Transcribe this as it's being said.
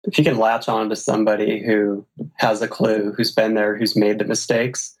if you can latch on to somebody who has a clue, who's been there, who's made the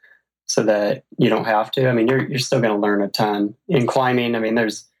mistakes, so that you don't have to. I mean, you're still going to learn a ton in climbing. I mean,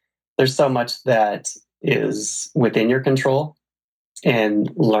 there's so much that is within your control, and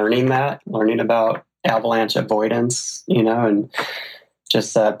learning about avalanche avoidance, and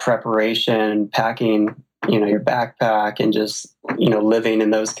just preparation, packing, your backpack, and just living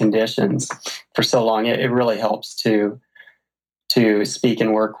in those conditions for so long. It really helps to speak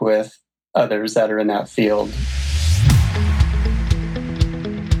and work with others that are in that field.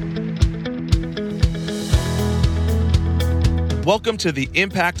 Welcome to the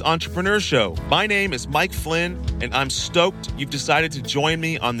Impact Entrepreneur Show. My name is Mike Flynn, and I'm stoked you've decided to join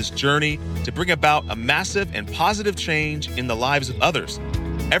me on this journey to bring about a massive and positive change in the lives of others.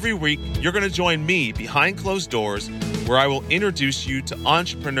 Every week, you're going to join me behind closed doors, where I will introduce you to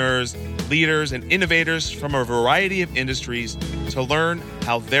entrepreneurs, leaders, and innovators from a variety of industries to learn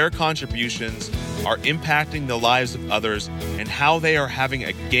how their contributions are impacting the lives of others and how they are having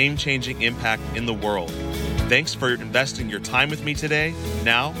a game-changing impact in the world. Thanks for investing your time with me today.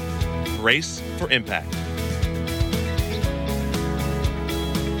 Now, brace for impact.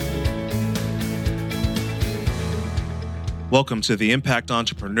 Welcome to the Impact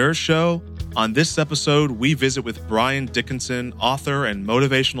Entrepreneur Show. On this episode, we visit with Brian Dickinson, author and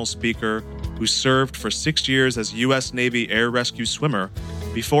motivational speaker who served for 6 years as U.S. Navy Air Rescue swimmer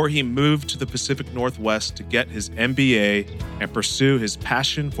before he moved to the Pacific Northwest to get his MBA and pursue his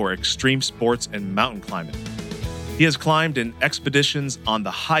passion for extreme sports and mountain climbing. He has climbed in expeditions on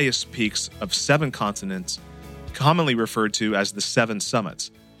the highest peaks of 7 continents, commonly referred to as the 7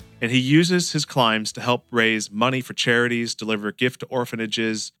 summits, and he uses his climbs to help raise money for charities, deliver gift to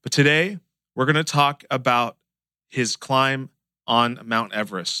orphanages. But today, we're going to talk about his climb on Mount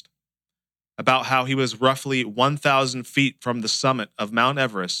Everest, about how he was roughly 1,000 feet from the summit of Mount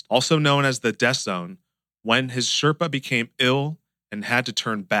Everest, also known as the Death Zone, when his Sherpa became ill and had to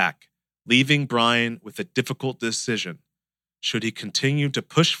turn back, leaving Brian with a difficult decision. Should he continue to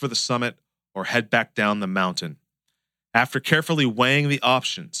push for the summit or head back down the mountain? After carefully weighing the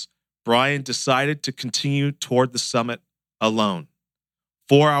options, Brian decided to continue toward the summit alone.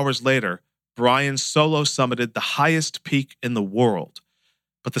 4 hours later, Brian solo summited the highest peak in the world.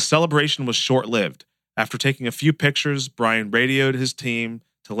 But the celebration was short-lived. After taking a few pictures, Brian radioed his team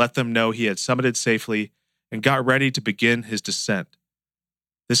to let them know he had summited safely and got ready to begin his descent.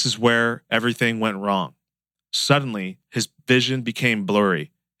 This is where everything went wrong. Suddenly, his vision became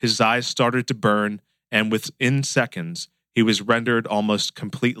blurry. His eyes started to burn, and within seconds, he was rendered almost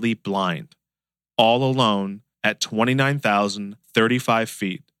completely blind. All alone at 29,035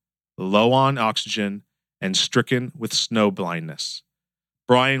 feet, low on oxygen, and stricken with snow blindness.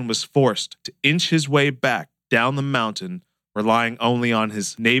 Brian was forced to inch his way back down the mountain, relying only on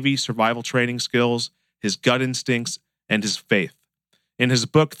his Navy survival training skills, his gut instincts, and his faith. In his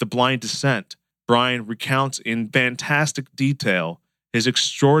book, The Blind Descent, Brian recounts in fantastic detail his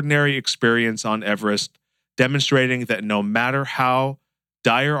extraordinary experience on Everest, demonstrating that no matter how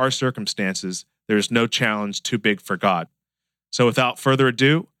dire our circumstances, there is no challenge too big for God. So without further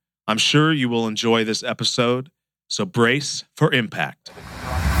ado, I'm sure you will enjoy this episode, so brace for impact.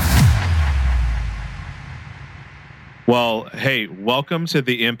 Well, hey, welcome to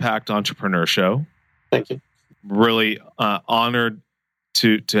the Impact Entrepreneur Show. Thank you. Really honored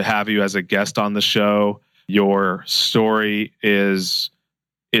to have you as a guest on the show. Your story is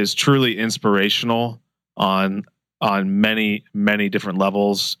truly inspirational on many different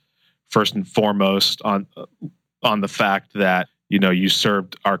levels. First and foremost, on the fact that you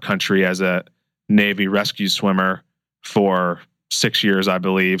served our country as a Navy rescue swimmer for 6 years, I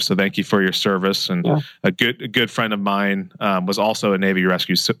believe. So thank you for your service. And yeah. a good friend of mine was also a Navy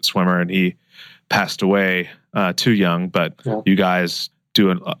rescue swimmer, and he passed away too young. But yeah. You guys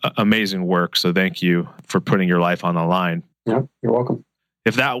do amazing work. So thank you for putting your life on the line. Yeah, you're welcome.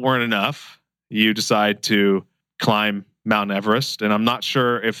 If that weren't enough, you decide to climb Mount Everest. And I'm not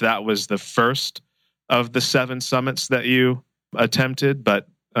sure if that was the first of the 7 summits that you attempted, but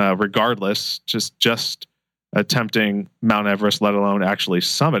regardless, just attempting Mount Everest, let alone actually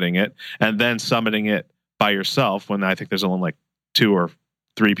summiting it, and then summiting it by yourself, when I think there's only like 2 or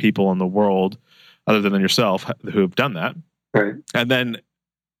 3 people in the world other than yourself who have done that. Right. And then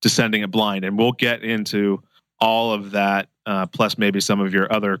descending it blind. And we'll get into all of that, plus maybe some of your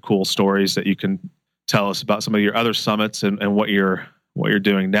other cool stories that you can tell us about some of your other summits and what you're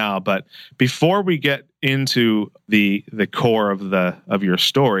doing now. But before we get into the core of your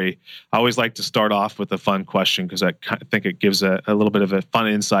story, I always like to start off with a fun question, because I think it gives a little bit of a fun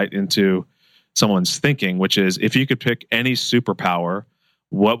insight into someone's thinking, which is, if you could pick any superpower,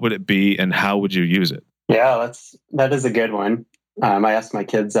 what would it be and how would you use it? Yeah, that is a good one. I asked my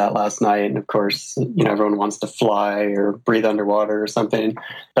kids that last night, and of course, everyone wants to fly or breathe underwater or something.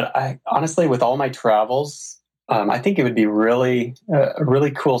 But I honestly, with all my travels, I think it would be really a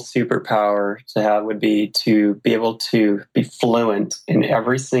really cool superpower to have would be to be able to be fluent in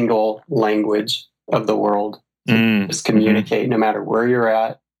every single language of the world. Just communicate no matter where you're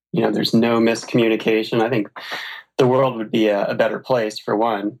at. There's no miscommunication. I think the world would be a better place for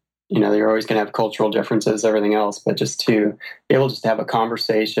one. You're always going to have cultural differences, everything else, but just to be able to have a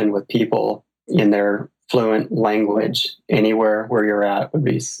conversation with people in their fluent language anywhere where you're at would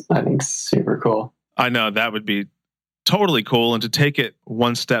be, I think, super cool. I know that would be totally cool. And to take it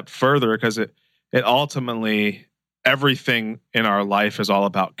one step further, because it ultimately, everything in our life is all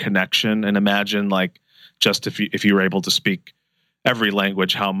about connection. And imagine just if you were able to speak every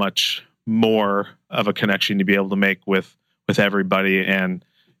language, how much more of a connection you'd be able to make with everybody. And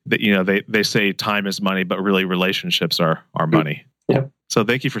that they say time is money, but really relationships are money. Yep. So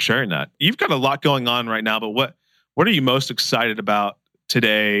thank you for sharing that. You've got a lot going on right now, but what are you most excited about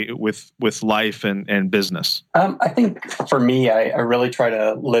today with life and business? I think for me, I really try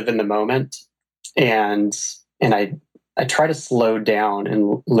to live in the moment, and I try to slow down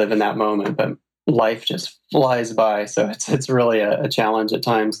and live in that moment, but life just flies by. So it's really a challenge at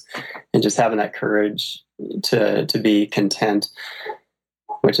times, and just having that courage to be content,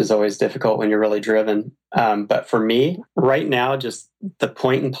 which is always difficult when you're really driven. But for me, right now, just the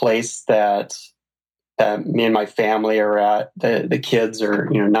point and place that me and my family are at, the kids are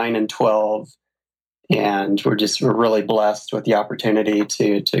 9 and 12, and we're really blessed with the opportunity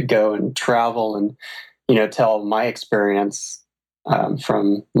to go and travel and tell my experience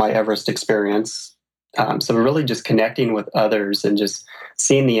from my Everest experience. So we're really just connecting with others and just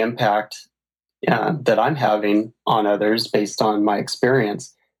seeing the impact that I'm having on others based on my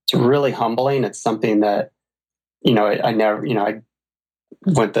experience. It's really humbling. It's something that, I never, I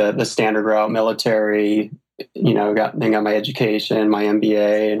went the standard route, military, got my education, my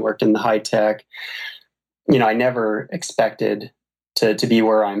MBA, and worked in the high tech. I never expected to be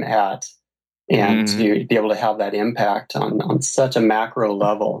where I'm at and to be able to have that impact on such a macro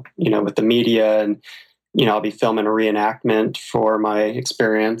level, with the media. And I'll be filming a reenactment for my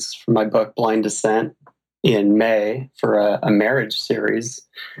experience for my book, Blind Descent, in May for a marriage series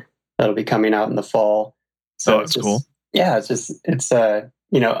that'll be coming out in the fall. So that's cool. Yeah, it's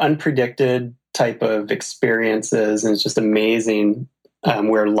unpredicted type of experiences, and it's just amazing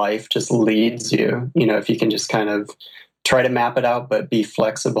where life just leads you. If you can just kind of try to map it out, but be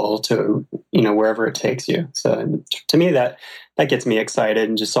flexible to wherever it takes you. So to me, that gets me excited,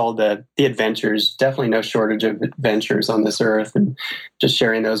 and just all the adventures. Definitely no shortage of adventures on this earth, and just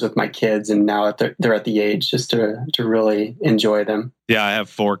sharing those with my kids. And now they're at the age just to really enjoy them. Yeah, I have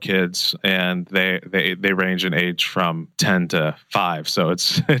 4 kids, and they range in age from 10 to 5. So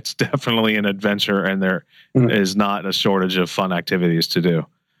it's definitely an adventure, and there is not a shortage of fun activities to do.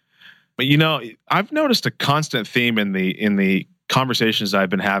 But I've noticed a constant theme in the conversations I've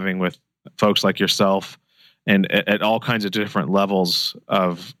been having with folks like yourself, and at all kinds of different levels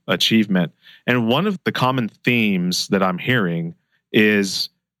of achievement. And one of the common themes that I'm hearing is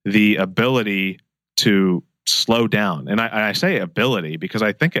the ability to slow down. And I say ability because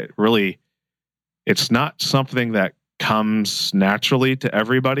I think it's not something that comes naturally to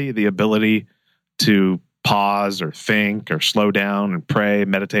everybody. The ability to pause or think or slow down and pray,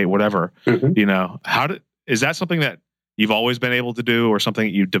 meditate, whatever. Is that something that you've always been able to do, or something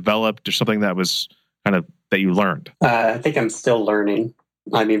that you developed, or something that was kind of that you learned? I think I'm still learning.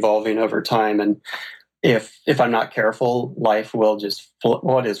 I'm evolving over time, and if I'm not careful, life will just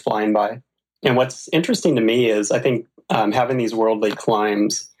it is flying by. And what's interesting to me is I think having these worldly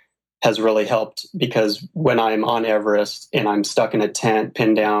climbs has really helped, because when I'm on Everest and I'm stuck in a tent,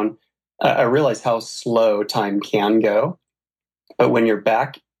 pinned down, I realize how slow time can go. But when you're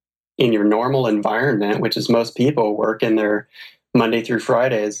back in your normal environment, which is most people work in their Monday through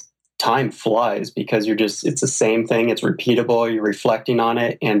Fridays, time flies, because it's the same thing. It's repeatable. You're reflecting on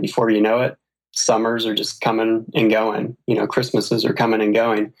it. And before you know it, summers are just coming and going. Christmases are coming and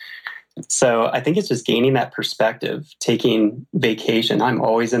going. So I think it's just gaining that perspective, taking vacation. I'm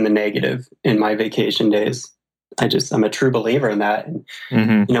always in the negative in my vacation days. I'm a true believer in that.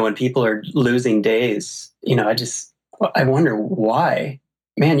 And, when people are losing days, I wonder why.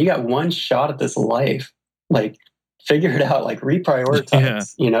 Man, you got one shot at this life. Figure it out,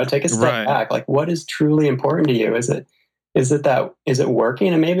 reprioritize, take a step back. What is truly important to you? Is it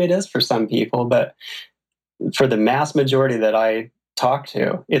working? And maybe it is for some people, but for the mass majority that I talk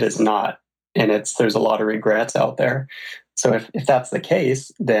to, it is not. And there's a lot of regrets out there. So if that's the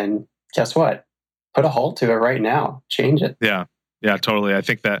case, then guess what? Put a halt to it right now. Change it. Yeah. Yeah, totally. I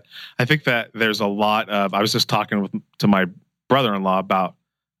think that there's a lot of, I was just talking to my brother-in-law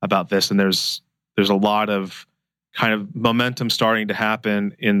about this, and there's a lot of kind of momentum starting to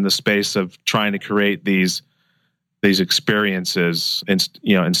happen in the space of trying to create these experiences,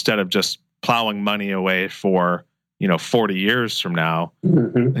 instead of just plowing money away for 40 years from now,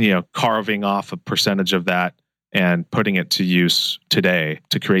 carving off a percentage of that and putting it to use today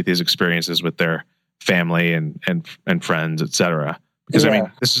to create these experiences with their family and friends, etc. Because I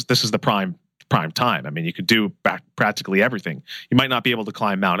mean, this is the prime time. I mean, you could do practically everything. You might not be able to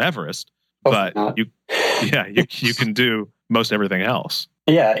climb Mount Everest, but you can do most everything else.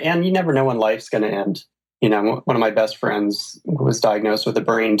 Yeah, and you never know when life's going to end. One of my best friends was diagnosed with a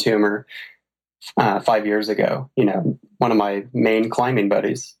brain tumor 5 years ago. One of my main climbing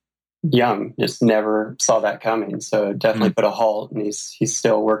buddies, young, just never saw that coming. So definitely put a halt, and he's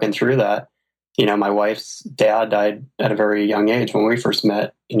still working through that. My wife's dad died at a very young age when we first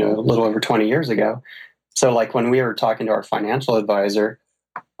met, a little over 20 years ago. So like when we were talking to our financial advisor,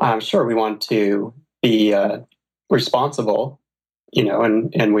 I'm sure we want to be responsible,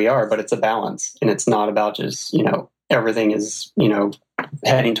 and we are, but it's a balance, and it's not about just, everything is,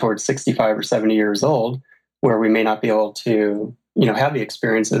 heading towards 65 or 70 years old where we may not be able to, have the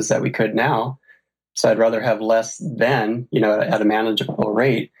experiences that we could now. So I'd rather have less then, at a manageable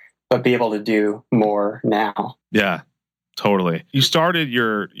rate, but be able to do more now. Yeah, totally. You started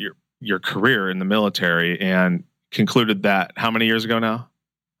your career in the military and concluded that how many years ago now?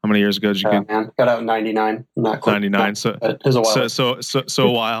 How many years ago did you get? Man, got out in 99. Not quite 99. So it was a while. So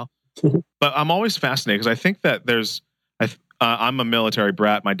a while. But I'm always fascinated because I think that I'm a military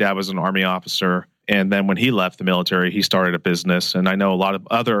brat. My dad was an Army officer, and then when he left the military, he started a business. And I know a lot of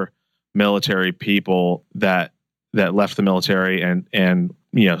other military people that left the military and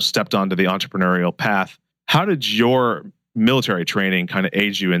stepped onto the entrepreneurial path. How did your military training kind of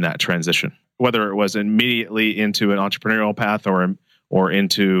aid you in that transition? Whether it was immediately into an entrepreneurial path or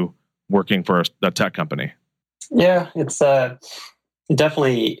into working for a tech company? Yeah, it's it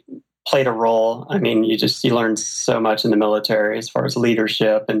definitely played a role. I mean, you learn so much in the military as far as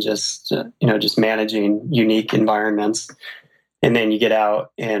leadership and just managing unique environments. And then you get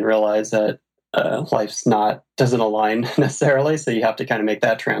out and realize that life's doesn't align necessarily. So you have to kind of make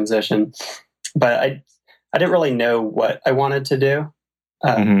that transition. But I didn't really know what I wanted to do.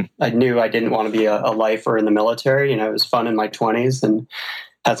 I knew I didn't want to be a lifer in the military. It was fun in my 20s and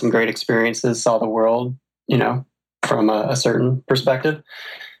had some great experiences, saw the world, from a certain perspective.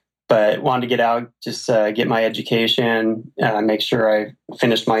 But wanted to get out, just get my education, make sure I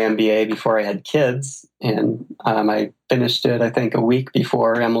finished my MBA before I had kids. And I finished it, I think, a week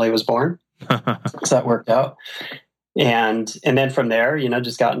before Emily was born. So that worked out. And then from there,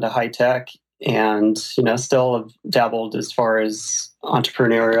 just got into high tech and, still have dabbled as far as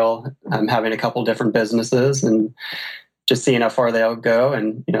entrepreneurial, having a couple different businesses and just seeing how far they'll go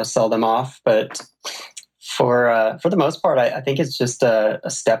and, sell them off. But for the most part, I think it's just a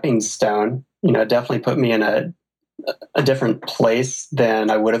stepping stone. Definitely put me in a different place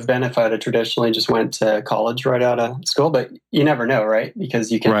than I would have been if I had traditionally just went to college right out of school. But you never know, right?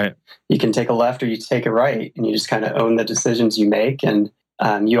 Because you can take a left or you take a right, and you just kind of own the decisions you make, and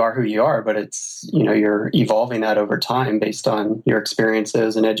you are who you are. But it's you're evolving that over time based on your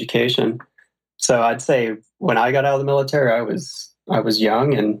experiences and education. So I'd say when I got out of the military, I was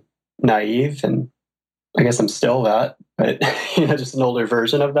young and naive, and I guess I'm still that, but just an older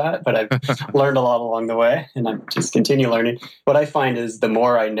version of that. But I've learned a lot along the way, and I just continue learning. What I find is the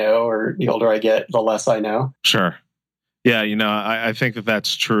more I know, or the older I get, the less I know. Sure. Yeah, I think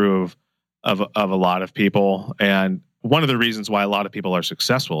that's true of a lot of people, and one of the reasons why a lot of people are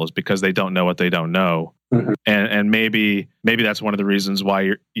successful is because they don't know what they don't know, and maybe that's one of the reasons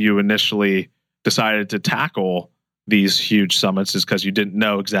why you initially decided to tackle these huge summits is because you didn't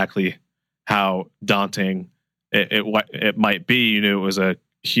know exactly how daunting it might be. You knew it was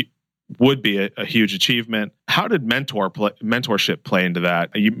would be a huge achievement. How did mentorship play into that?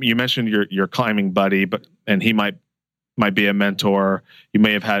 You mentioned your climbing buddy, and he might be a mentor. You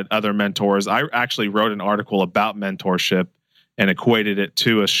may have had other mentors. I actually wrote an article about mentorship and equated it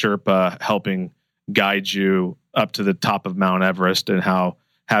to a Sherpa helping guide you up to the top of Mount Everest, and how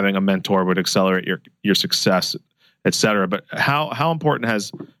having a mentor would accelerate your success, et cetera. But how important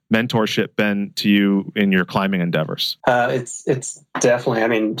has mentorship been to you in your climbing endeavors? It's definitely, I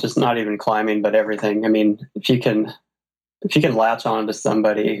mean, just not even climbing, but everything. I mean, if you can latch on to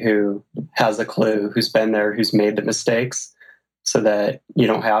somebody who has a clue, who's been there, who's made the mistakes, so that you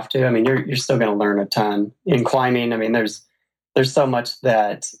don't have to. I mean, you're still going to learn a ton in climbing. I mean, there's so much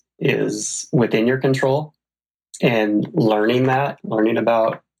that is within your control, and learning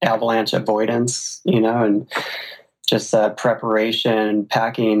about avalanche avoidance, and just preparation,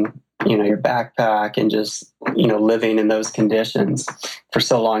 packing, your backpack, and just living in those conditions for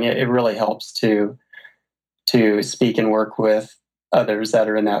so long. It really helps to speak and work with others that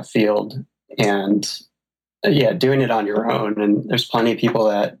are in that field, and doing it on your own. And there's plenty of people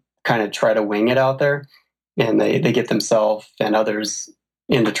that kind of try to wing it out there, and they get themselves and others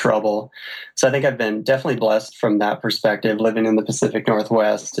into trouble. So I think I've been definitely blessed from that perspective, living in the Pacific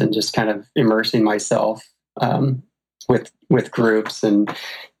Northwest and just kind of immersing myself with groups and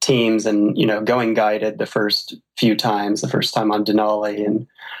teams, and going guided the first time on Denali and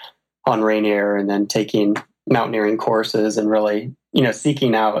on Rainier, and then taking mountaineering courses, and really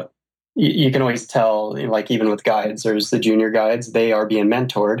seeking out. You can always tell, like even with guides, there's the junior guides, they are being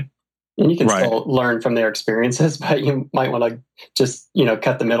mentored, and you can still learn from their experiences, but you might want to just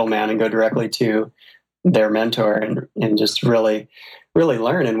cut the middleman and go directly to their mentor, and just really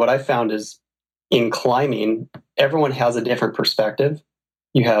learn. And what I found is, in climbing, everyone has a different perspective.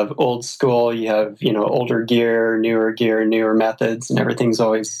 You have old school, you have older gear, newer methods, and everything's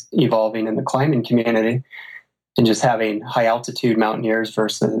always evolving in the climbing community. And just having high altitude mountaineers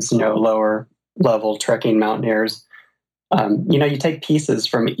versus lower level trekking mountaineers, you take pieces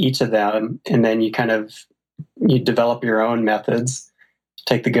from each of them, and then you develop your own methods,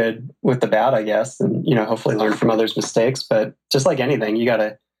 take the good with the bad, I guess, and hopefully learn from others' mistakes. But just like anything, you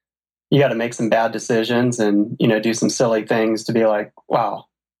gotta make some bad decisions, and do some silly things to be like, wow,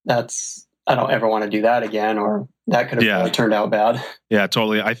 I don't ever want to do that again, or that could have really turned out bad. Yeah,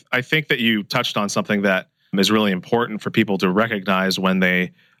 totally. I think that you touched on something that is really important for people to recognize when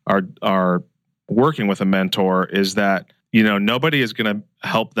they are working with a mentor, is that nobody is going to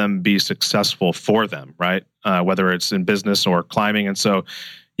help them be successful for them, right? Whether it's in business or climbing. And so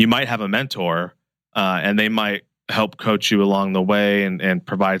you might have a mentor, and they might help coach you along the way and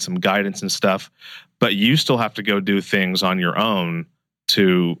provide some guidance and stuff, but you still have to go do things on your own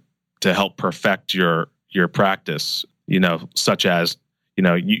to help perfect your practice, such as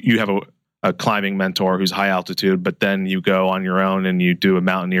you have a climbing mentor who's high altitude, but then you go on your own and you do a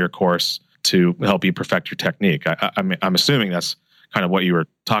mountaineer course to help you perfect your technique. I'm assuming that's kind of what you were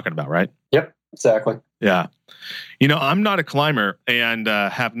talking about, right? Yep, exactly. Yeah. I'm not a climber, and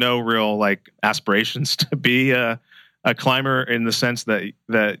have no real aspirations to be a climber in the sense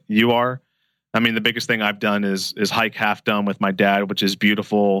that you are. I mean, the biggest thing I've done is hike Half Dome with my dad, which is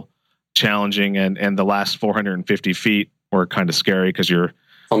beautiful, challenging, and the last 450 feet were kind of scary because you're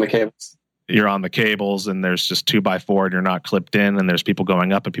on the cables. You're on the cables, and there's just 2x4, and you're not clipped in, and there's people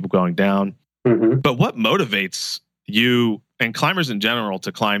going up and people going down. Mm-hmm. But what motivates you and climbers in general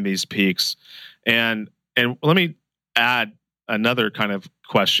to climb these peaks? And let me add another kind of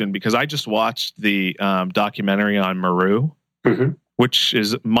question, because I just watched the documentary on Meru, mm-hmm. which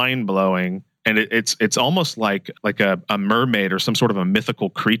is mind blowing, and it's almost like a mermaid or some sort of a mythical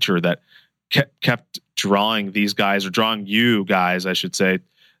creature that kept drawing these guys, or drawing you guys, I should say,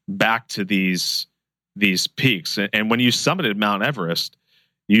 back to these peaks. And when you summited Mount Everest,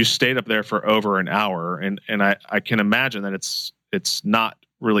 you stayed up there for over an hour, and I can imagine that it's not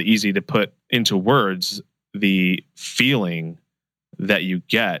really easy to put into words the feeling that you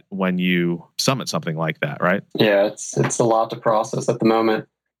get when you summit something like that, right? Yeah, it's a lot to process at the moment.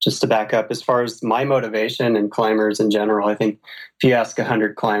 Just to back up, as far as my motivation and climbers in general, I think if you ask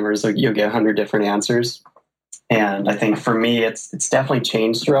 100 climbers, you'll get 100 different answers. And I think for me, it's definitely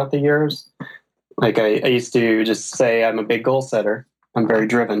changed throughout the years. Like I used to just say I'm a big goal setter. I'm very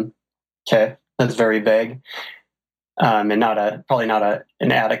driven. Okay, that's very vague, and probably not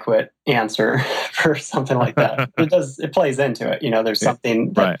an adequate answer for something like that. It plays into it. There's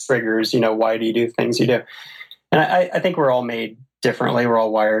something that triggers. Why do you do things you do? And I think we're all made differently. We're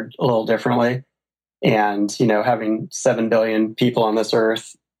all wired a little differently. And having 7 billion people on this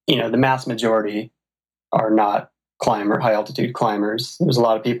earth, the mass majority are not high altitude climbers. There's a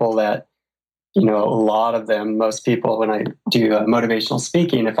lot of people that, most people, when I do motivational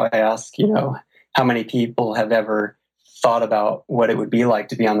speaking, if I ask, how many people have ever thought about what it would be like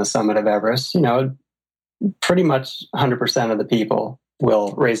to be on the summit of Everest, pretty much 100% of the people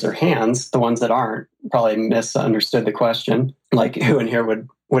will raise their hands. The ones that aren't probably misunderstood the question, like who in here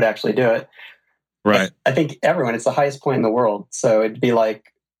would actually do it. Right. I think everyone, it's the highest point in the world. So it'd be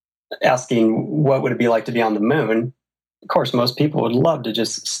like asking, what would it be like to be on the moon? Of course, most people would love to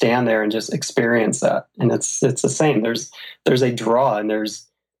just stand there and just experience that. And it's the same. There's a draw, and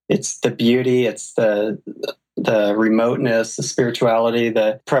it's the beauty, it's the the remoteness, the spirituality,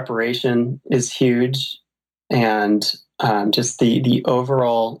 the preparation is huge. And just the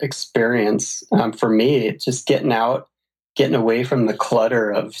overall experience for me, it's just getting out, getting away from the clutter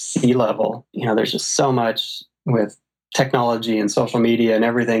of sea level. There's just so much with technology and social media and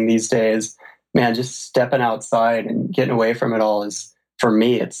everything these days. Man, just stepping outside and getting away from it all is, for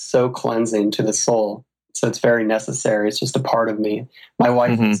me, it's so cleansing to the soul. So it's very necessary. It's just a part of me. My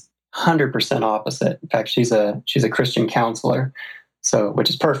wife is 100% opposite. In fact, she's a Christian counselor, so which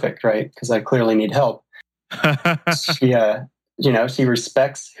is perfect, right? Because I clearly need help. She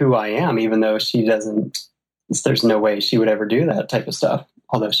respects who I am, even though she doesn't. There's no way she would ever do that type of stuff.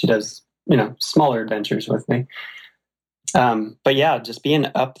 Although she does, smaller adventures with me. But yeah, just being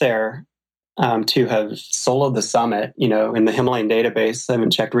up there to have soloed the summit, in the Himalayan database. I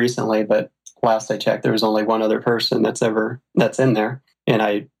haven't checked recently, but last I checked, there was only one other person that's in there, and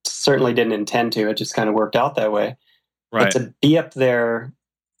I certainly didn't intend to. It just kind of worked out that way. Right. But to be up there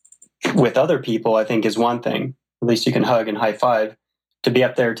with other people, I think, is one thing. At least you can hug and high five. To be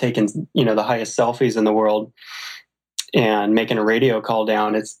up there taking, the highest selfies in the world and making a radio call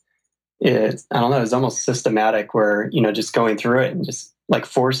down, it's I don't know, it's almost systematic where, just going through it and just like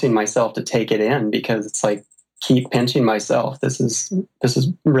forcing myself to take it in, because it's like, keep pinching myself. This is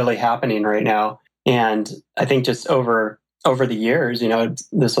really happening right now. And I think just over the years,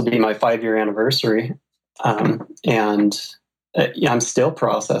 this will be my 5-year anniversary. And I'm still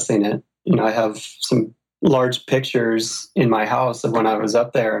processing it. I have some large pictures in my house of when I was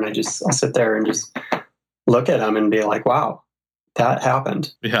up there, and I'll sit there and just look at them and be like, wow, that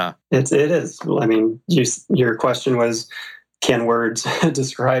happened. Yeah. It is. I mean, your question was, can words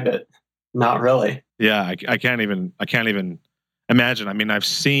describe it? Not really. Yeah. I can't even imagine. I mean, I've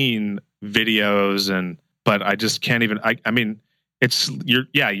seen videos but I just can't even, I mean,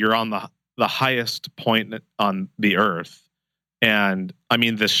 you're on the highest point on the earth. And I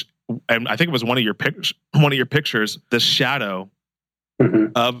mean, and I think it was one of your pictures, the shadow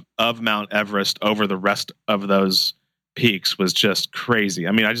of Mount Everest over the rest of those peaks was just crazy.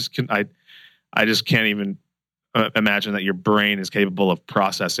 I mean, I just can't even imagine that your brain is capable of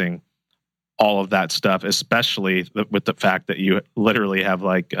processing all of that stuff, especially with the fact that you literally have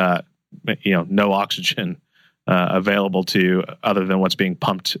no oxygen available to you other than what's being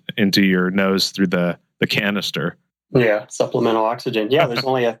pumped into your nose through the canister. Yeah, supplemental oxygen. Yeah, there's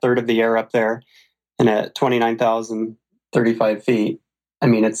only a third of the air up there, and at 29,035 feet. I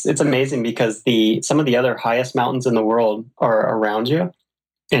mean, it's amazing because some of the other highest mountains in the world are around you,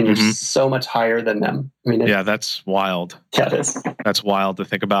 and you're so much higher than them. I mean, that's wild. Yeah, it is. That's wild to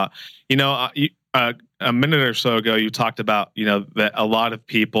think about. A minute or so ago, you talked about that a lot of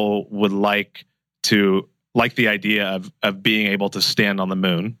people would like the idea of being able to stand on the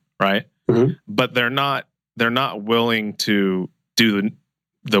moon, right? Mm-hmm. But they're not willing to do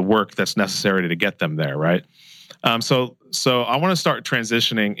the work that's necessary to get them there, right? So I want to start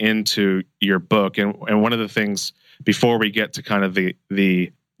transitioning into your book, and one of the things before we get to kind of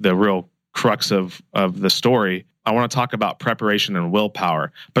the real crux of the story, I want to talk about preparation and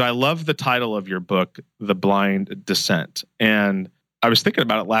willpower. But I love the title of your book, The Blind Descent, and I was thinking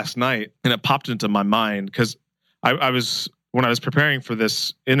about it last night, and it popped into my mind because when I was preparing for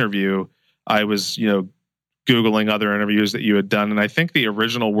this interview, I was Googling other interviews that you had done, and I think the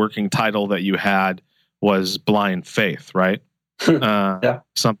original working title that you had was Blind Faith, right? Yeah.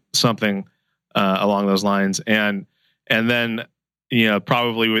 Something along those lines. And then,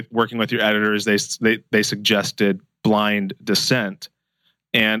 probably working with your editors, they suggested Blind Descent.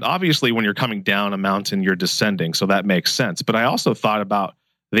 And obviously when you're coming down a mountain, you're descending. So that makes sense. But I also thought about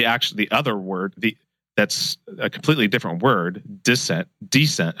the other word, that's a completely different word, descent,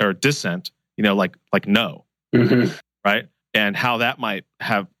 like no, right? And how that might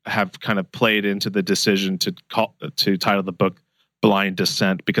have kind of played into the decision to title the book Blind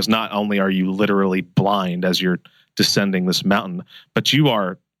Descent, because not only are you literally blind as you're descending this mountain, but you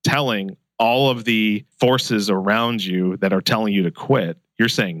are telling all of the forces around you that are telling you to quit, you're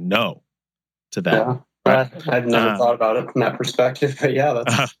saying no to that. Yeah. Right? I've never thought about it from that perspective, but yeah,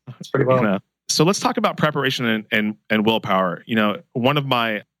 that's pretty well. So let's talk about preparation and willpower.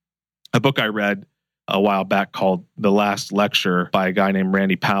 A book I read a while back called The Last Lecture by a guy named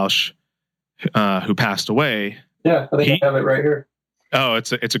Randy Pausch, who passed away. Yeah, I think I have it right here. Oh,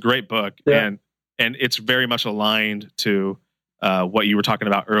 it's a great book, and it's very much aligned to what you were talking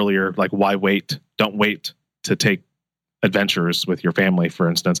about earlier, like why wait? Don't wait to take adventures with your family, for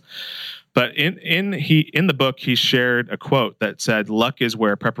instance. But in the book, he shared a quote that said, "Luck is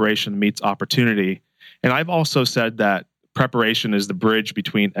where preparation meets opportunity." And I've also said that preparation is the bridge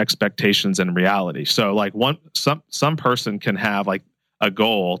between expectations and reality. So like some person can have like a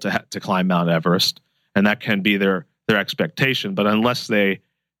goal to climb Mount Everest, and that can be their expectation, but unless they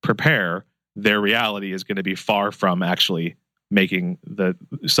prepare, their reality is going to be far from actually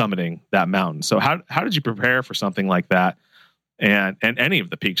summiting that mountain. So how did you prepare for something like that, and any of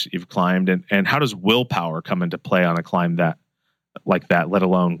the peaks that you've climbed, and how does willpower come into play on a climb like that, let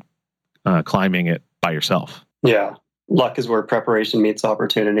alone climbing it by yourself? Yeah. Luck is where preparation meets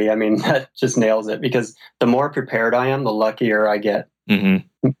opportunity. I mean, that just nails it, because the more prepared I am, the luckier I get.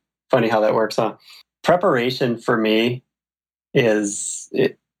 Mm-hmm. Funny how that works, huh? Preparation for me it's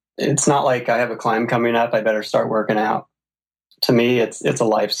not like I have a climb coming up, I better start working out. To me, it's a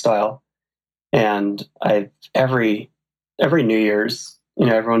lifestyle. And every New Year's,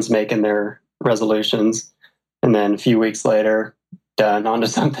 everyone's making their resolutions, and then a few weeks later, done, on to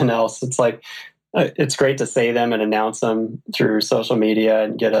something else. It's like, it's great to say them and announce them through social media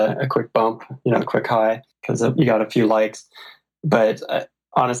and get a quick bump, a quick high, because you got a few likes. But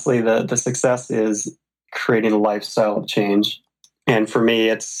honestly, the success is creating a lifestyle change. And for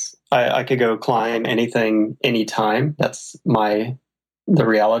me, I could go climb anything, anytime. That's the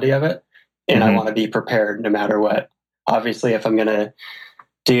reality of it. And I want to be prepared no matter what. Obviously, if I'm going to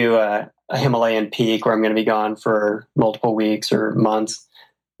do a Himalayan peak where I'm going to be gone for multiple weeks or months,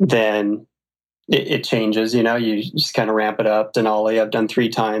 then it changes. You just kind of ramp it up. Denali, I've done 3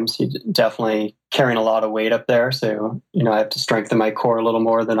 times. You definitely carrying a lot of weight up there. So, I have to strengthen my core a little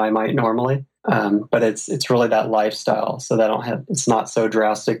more than I might normally. But it's really that lifestyle. So that it's not so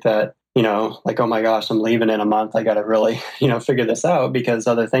drastic that, like, oh my gosh, I'm leaving in a month. I got to really, figure this out, because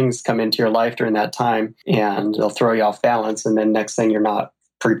other things come into your life during that time and they'll throw you off balance. And then next thing, you're not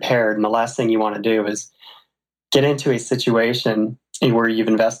prepared. And the last thing you want to do is get into a situation where you've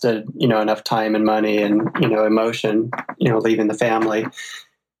invested, enough time and money and, emotion, leaving the family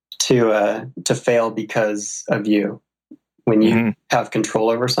to fail because of you. When you have control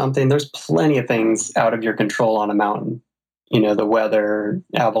over something, there's plenty of things out of your control on a mountain. The weather,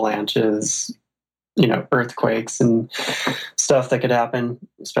 avalanches, earthquakes and stuff that could happen,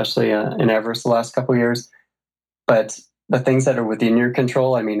 especially in Everest the last couple of years. But the things that are within your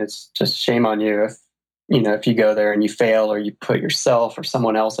control, I mean, it's just shame on you if you go there and you fail, or you put yourself or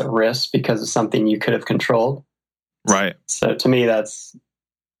someone else at risk because of something you could have controlled. Right. So to me, that's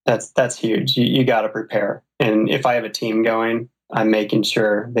huge. You got to prepare. And if I have a team going, I'm making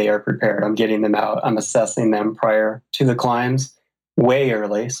sure they are prepared. I'm getting them out. I'm assessing them prior to the climbs way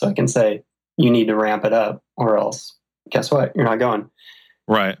early, so I can say, you need to ramp it up, or else guess what? You're not going.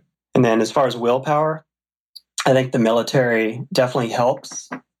 Right. And then as far as willpower, I think the military definitely helps.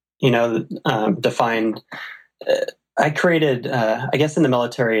 Defined. I created, I guess, in the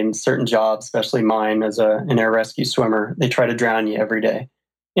military, in certain jobs, especially mine as an air rescue swimmer, they try to drown you every day.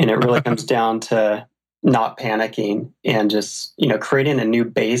 And it really comes down to not panicking and just, creating a new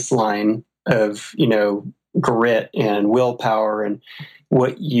baseline of, grit and willpower and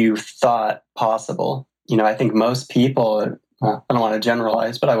what you thought possible. I think most people, I don't want to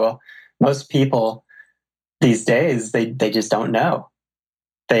generalize, but I will. Most people these days, they just don't know.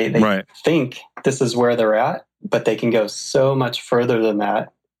 They right. think this is where they're at, but they can go so much further than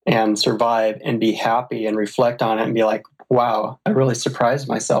that and survive and be happy and reflect on it and be like, wow, I really surprised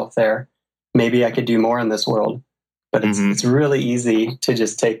myself there. Maybe I could do more in this world. But it's really easy to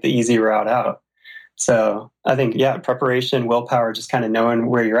just take the easy route out. So I think, preparation, willpower, just kind of knowing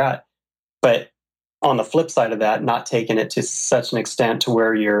where you're at. But on the flip side of that, not taking it to such an extent to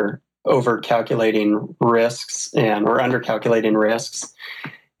where you're over calculating risks or under calculating risks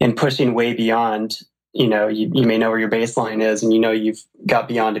and pushing way beyond. You may know where your baseline is, and you've got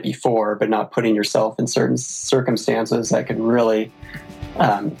beyond it before, but not putting yourself in certain circumstances that could really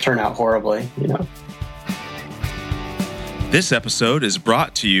turn out horribly. This episode is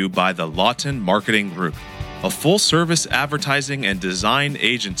brought to you by the Lawton Marketing Group, a full-service advertising and design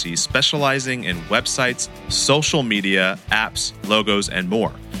agency specializing in websites, social media, apps, logos, and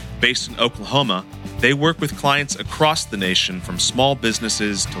more. Based in Oklahoma, they work with clients across the nation, from small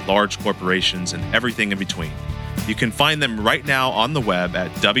businesses to large corporations and everything in between. You can find them right now on the web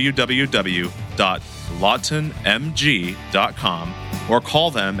at www.lawtonmg.com or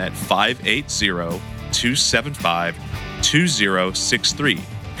call them at 580-275-2063.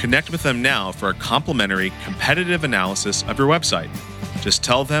 Connect with them now for a complimentary competitive analysis of your website. Just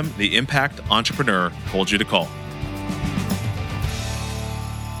tell them the Impact Entrepreneur told you to call.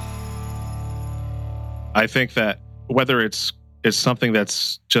 I think that whether it's something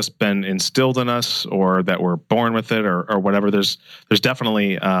that's just been instilled in us or that we're born with it or whatever, there's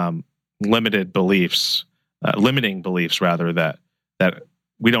definitely limited beliefs limiting beliefs rather that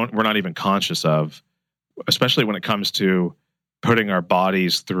we're not even conscious of, especially when it comes to putting our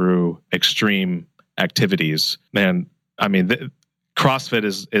bodies through extreme activities. And I mean, CrossFit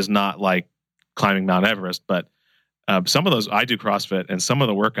is not like climbing Mount Everest, but some of those, I do CrossFit, and some of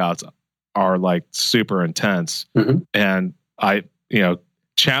the workouts are like super intense. Mm-hmm. And I,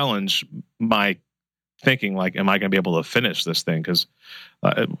 challenge my thinking, like, am I going to be able to finish this thing? Because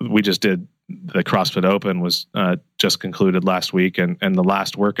we just did the CrossFit Open was just concluded last week, and the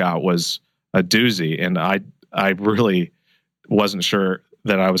last workout was a doozy, and I really wasn't sure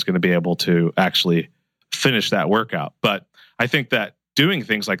that I was going to be able to actually finish that workout. But I think that doing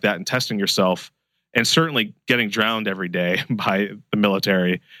things like that and testing yourself, and certainly getting drowned every day by the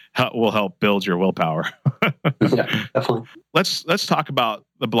military, will help build your willpower. Yeah, definitely. Let's talk about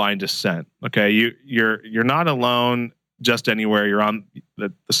the blind descent. Okay, you're not alone just anywhere. You're on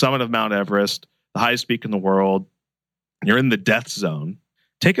the summit of Mount Everest, the highest peak in the world. You're in the death zone.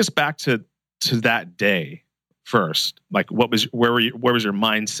 Take us back to that day first. Like, where was your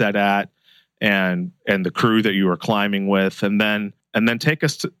mindset at, and the crew that you were climbing with, and then take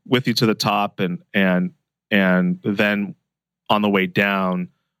us with you to the top, and then on the way down,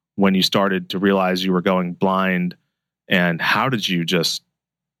 when you started to realize you were going blind, and how did you just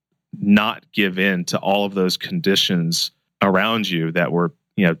not give in to all of those conditions around you that were,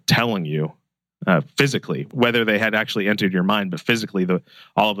 telling you physically, whether they had actually entered your mind, but physically,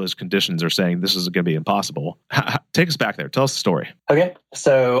 all of those conditions are saying this is going to be impossible. Take us back there. Tell us the story. Okay.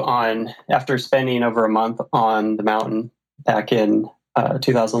 So after spending over a month on the mountain back in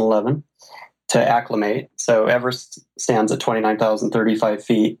 2011 to acclimate, so Everest stands at 29,035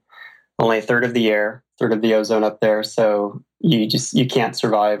 feet, only a third of the ozone up there. So you can't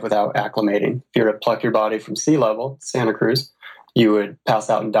survive without acclimating. If you were to pluck your body from sea level, Santa Cruz, you would pass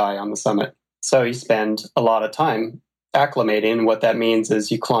out and die on the summit. So you spend a lot of time acclimating. What that means is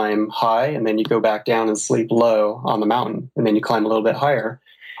you climb high, and then you go back down and sleep low on the mountain, and then you climb a little bit higher.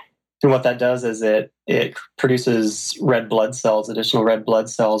 And what that does is it produces additional red blood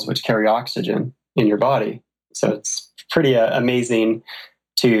cells, which carry oxygen in your body. So it's pretty amazing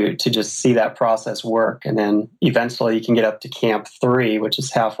to just see that process work. And then eventually you can get up to Camp 3, which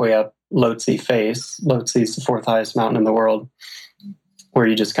is halfway up Lhotse face. Lhotse is the fourth highest mountain in the world, where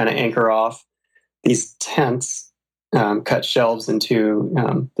you just kind of anchor off these tents, cut shelves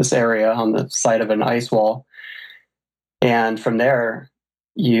into this area on the side of an ice wall. And from there,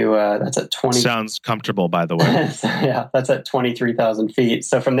 that's at 20. Sounds comfortable, by the way. Yeah, that's at 23,000 feet.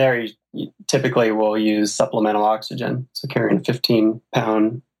 So from there, you typically will use supplemental oxygen. So carrying a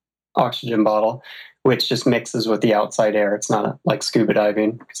 15-pound oxygen bottle, which just mixes with the outside air. It's not like scuba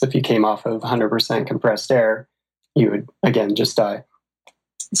diving, because if you came off of 100% compressed air, you would, again, just die.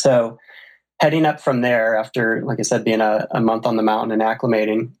 So heading up from there, after, like I said, being a month on the mountain and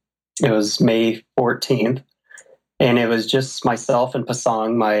acclimating, it was May 14th. And it was just myself and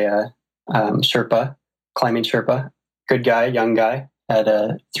Pasang, my Sherpa, climbing Sherpa. Good guy, young guy, had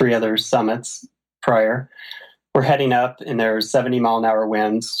 3 other summits prior. We're heading up, and there were 70-mile-an-hour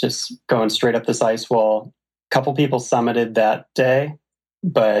winds, just going straight up this ice wall. A couple people summited that day,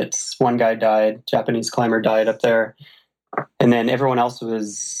 but one guy died, Japanese climber died up there. And then everyone else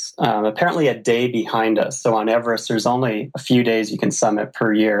was apparently a day behind us. So on Everest, there's only a few days you can summit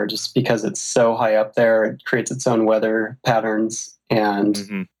per year, just because it's so high up there. It creates its own weather patterns, and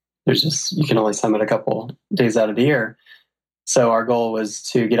you can only summit a couple days out of the year. So our goal was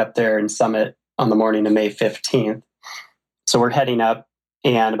to get up there and summit on the morning of May 15th. So we're heading up,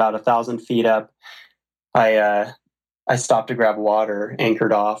 and about 1,000 feet up, I stopped to grab water,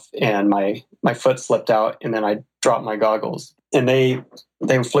 anchored off, and my foot slipped out, and then I dropped my goggles. And they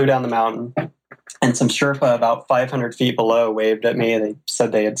flew down the mountain, and some Sherpa about 500 feet below waved at me. They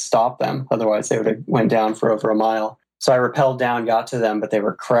said they had stopped them. Otherwise, they would have went down for over a mile. So I rappelled down, got to them, but they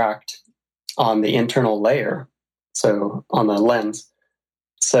were cracked on the internal layer, so on the lens.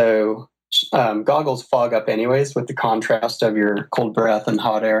 So goggles fog up anyways with the contrast of your cold breath and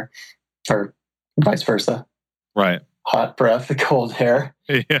hot air, or vice versa. Right. Hot breath, cold air.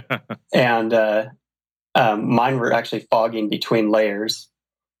 Yeah. And mine were actually fogging between layers.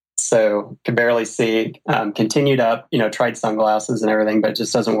 So could barely see. Continued up, tried sunglasses and everything, but it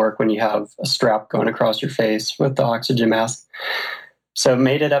just doesn't work when you have a strap going across your face with the oxygen mask. So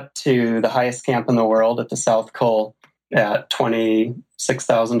made it up to the highest camp in the world at the South Col at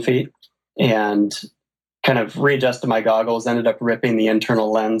 26,000 feet, and kind of readjusted my goggles, ended up ripping the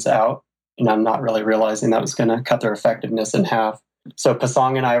internal lens out. And I'm not really realizing that was going to cut their effectiveness in half. So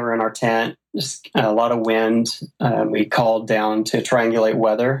Pasang and I were in our tent. just a lot of wind. We called down to triangulate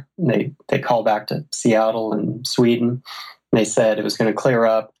weather. They called back to Seattle and Sweden. They said it was going to clear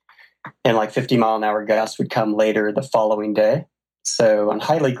up and like 50-mile-an-hour gusts would come later the following day. So on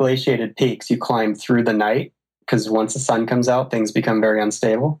highly glaciated peaks, you climb through the night because once the sun comes out, things become very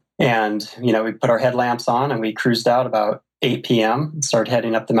unstable. And, we put our headlamps on and we cruised out about 8 p.m. and started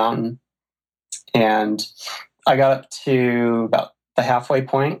heading up the mountain. And I got up to about the halfway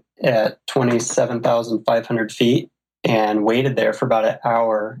point at 27,500 feet and waited there for about an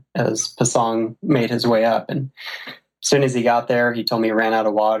hour as Pasong made his way up. And as soon as he got there, he told me he ran out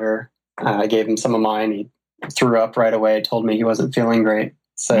of water. I gave him some of mine. He threw up right away, told me he wasn't feeling great.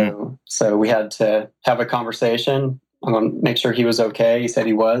 So we had to have a conversation. I want to make sure he was okay. He said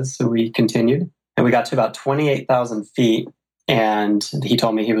he was, so we continued. And we got to about 28,000 feet, and he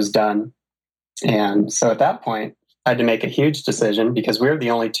told me he was done. And so at that point, I had to make a huge decision because we were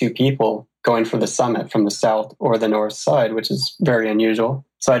the only two people going for the summit from the south or the north side, which is very unusual.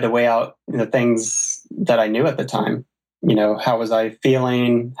 So I had to weigh out the things that I knew at the time. How was I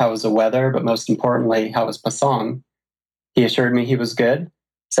feeling? How was the weather? But most importantly, how was Pasong? He assured me he was good,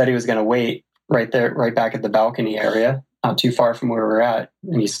 said he was going to wait right there, right back at the balcony area, not too far from where we were at.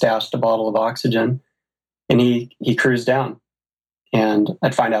 And he stashed a bottle of oxygen and he cruised down. And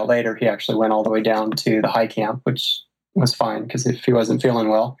I'd find out later he actually went all the way down to the high camp, which was fine because if he wasn't feeling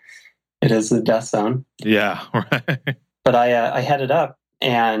well, it is the death zone. Yeah, right. But I headed up,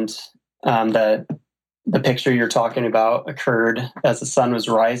 and the picture you're talking about occurred as the sun was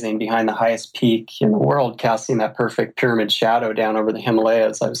rising behind the highest peak in the world, casting that perfect pyramid shadow down over the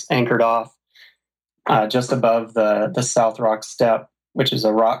Himalayas. I was anchored off just above the South Rock Step, which is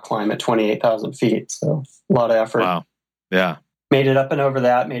a rock climb at 28,000 feet. So a lot of effort. Wow. Yeah. Made it up and over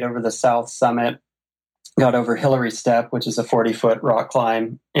that, made over the South Summit, got over Hillary Step, which is a 40-foot rock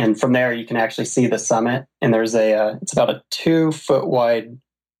climb. And from there, you can actually see the summit. And there's it's about a 2-foot wide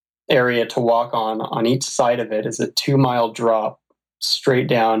area to walk on. On each side of it is a 2-mile drop straight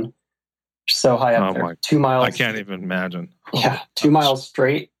down, so high up there. 2 miles. I can't even imagine. Yeah, 2 miles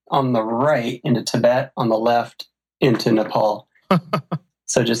straight on the right into Tibet, on the left into Nepal.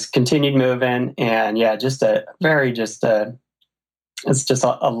 So just continued moving, and yeah, it's just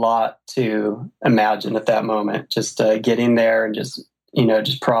a lot to imagine at that moment. Just getting there and just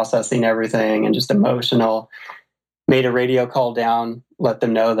processing everything and just emotional. Made a radio call down, let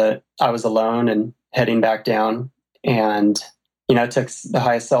them know that I was alone and heading back down. And, took the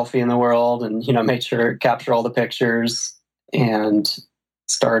highest selfie in the world and, made sure to capture all the pictures and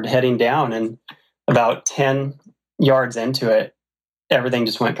started heading down. And about 10 yards into it, everything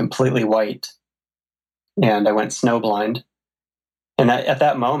just went completely white. And I went snowblind. And at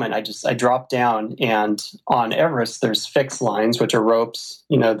that moment, I dropped down, and on Everest, there's fixed lines, which are ropes.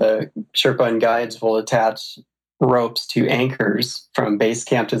 The Sherpa and guides will attach ropes to anchors from base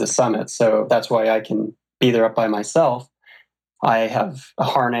camp to the summit. So that's why I can be there up by myself. I have a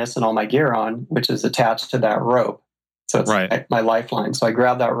harness and all my gear on, which is attached to that rope. So it's right. My lifeline. So I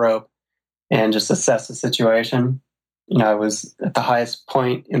grabbed that rope and just assessed the situation. I was at the highest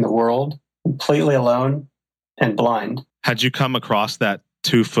point in the world, completely alone and blind. Had you come across that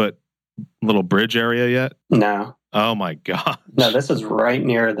 2-foot little bridge area yet? No. Oh my God. No, this was right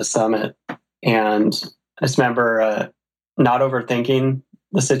near the summit. And I just remember not overthinking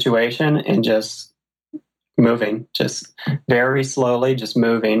the situation and just moving, just very slowly, just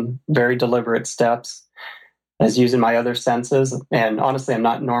moving, very deliberate steps. I was using my other senses. And honestly, I'm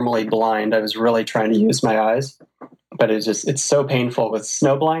not normally blind. I was really trying to use my eyes. But it's so painful with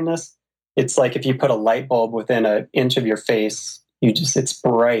snow blindness. It's like if you put a light bulb within an inch of your face, it's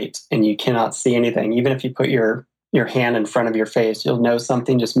bright and you cannot see anything. Even if you put your hand in front of your face, you'll know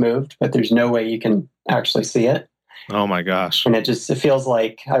something just moved, but there's no way you can actually see it. Oh my gosh. And it feels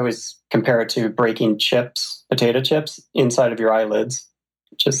like, I always compare it to breaking potato chips inside of your eyelids.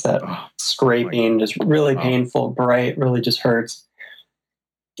 Just that scraping, just really painful, bright, really just hurts.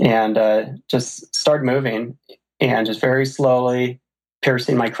 And just start moving and just very slowly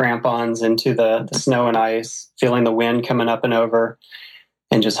piercing my crampons into the snow and ice, feeling the wind coming up and over,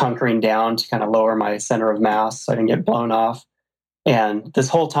 and just hunkering down to kind of lower my center of mass so I didn't get blown off. And this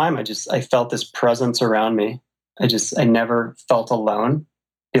whole time, I felt this presence around me. I never felt alone.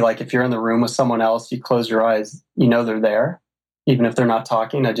 Be like if you're in the room with someone else, you close your eyes, they're there, even if they're not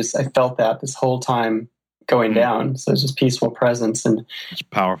talking. I felt that this whole time going down. So it's just peaceful presence, and it's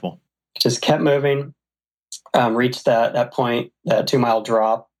powerful. Just kept moving. Reached that point, that 2-mile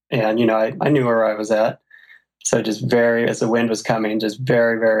drop, and I knew where I was at. So just as the wind was coming, just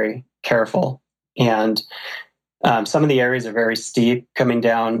very, very careful. And some of the areas are very steep coming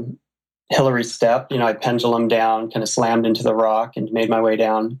down Hillary step. I pendulum down, kind of slammed into the rock and made my way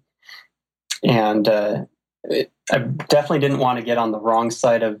down. And I definitely didn't want to get on the wrong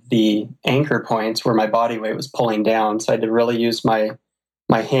side of the anchor points where my body weight was pulling down. So I had to really use my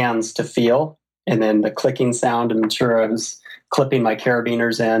hands to feel, and then the clicking sound to make sure I was clipping my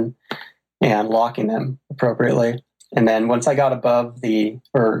carabiners in and locking them appropriately. And then once I got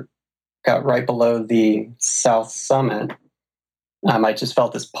got right below the south summit, I just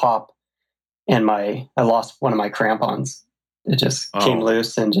felt this pop, and I lost one of my crampons. It just came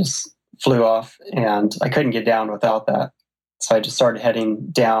loose and just flew off, and I couldn't get down without that. So I just started heading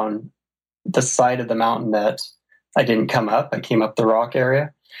down the side of the mountain that I didn't come up. I came up the rock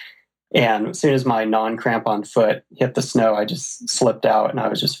area. And as soon as my non-crampon foot hit the snow, I just slipped out and I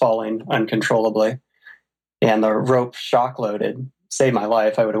was just falling uncontrollably. And the rope shock loaded, saved my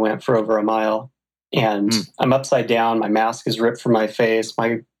life. I would have went for over a mile. And I'm upside down. My mask is ripped from my face.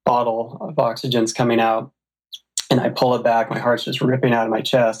 My bottle of oxygen's coming out. And I pull it back. My heart's just ripping out of my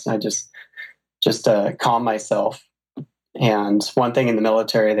chest. And I just calm myself. And one thing in the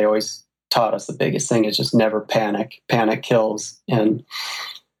military, they always taught us, the biggest thing is just never panic. Panic kills. And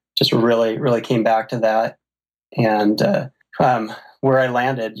just really, really came back to that. And where I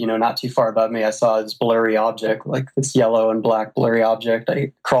landed, not too far above me, I saw this blurry object, like this yellow and black blurry object.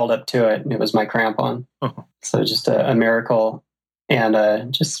 I crawled up to it, and it was my crampon. Oh. So just a miracle.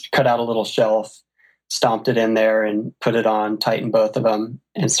 And just cut out a little shelf, stomped it in there and put it on, tightened both of them,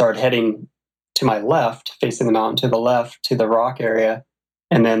 and started heading to my left, facing the mountain to the left, to the rock area.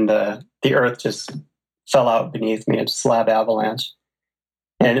 And then the earth just fell out beneath me, a slab avalanche.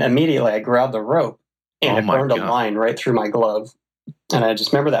 And immediately I grabbed the rope, and it burned a line right through my glove. And I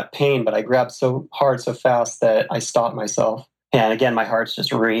just remember that pain, but I grabbed so hard, so fast that I stopped myself. And again, my heart's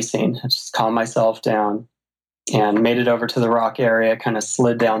just racing. I just calmed myself down and made it over to the rock area, kind of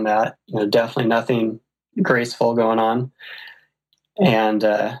slid down that. Definitely nothing graceful going on. And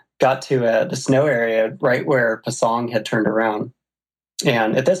got to the snow area right where Pasong had turned around.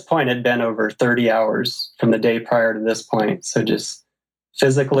 And at this point, it had been over 30 hours from the day prior to this point. So just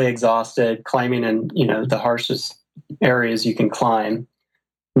physically exhausted, climbing in, the harshest areas you can climb,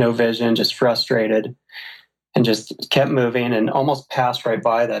 no vision, just frustrated, and just kept moving and almost passed right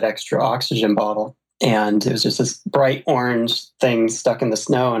by that extra oxygen bottle. And it was just this bright orange thing stuck in the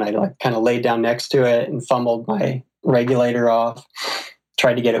snow. And I kind of laid down next to it and fumbled my regulator off,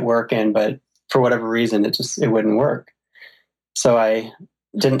 tried to get it working, but for whatever reason, it wouldn't work. So I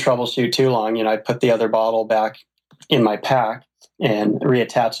didn't troubleshoot too long. I put the other bottle back in my pack and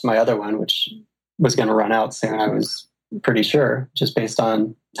reattached my other one, which was going to run out soon. I was pretty sure, just based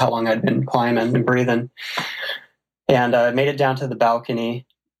on how long I'd been climbing and breathing. And I made it down to the balcony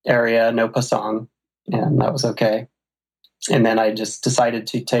area, no Pasong, and that was okay. And then I just decided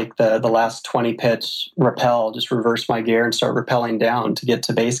to take the last 20 pitch rappel, just reverse my gear and start rappelling down to get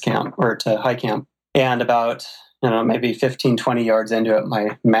to base camp or to high camp. And about, maybe 15, 20 yards into it,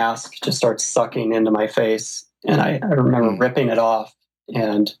 my mask just starts sucking into my face. And I remember ripping it off,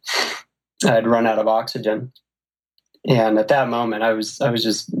 and I'd run out of oxygen. And at that moment, I was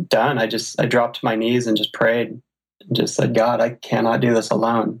just done. I dropped to my knees and just prayed and just said, God, I cannot do this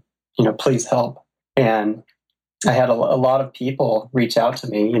alone. Please help. And I had a lot of people reach out to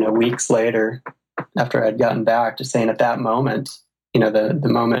me, weeks later after I'd gotten back, just saying at that moment, the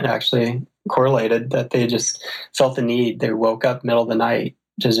moment actually correlated that they just felt the need. They woke up middle of the night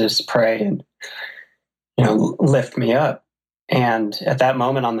to just pray and, lift me up. And at that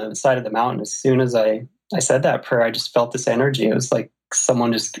moment on the side of the mountain, as soon as I said that prayer, I just felt this energy. It was like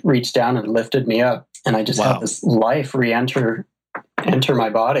someone just reached down and lifted me up. And I just had this life enter my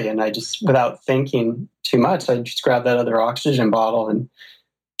body. And I just, without thinking too much, I just grabbed that other oxygen bottle and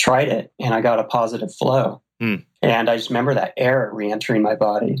tried it. And I got a positive flow. And I just remember that air re-entering my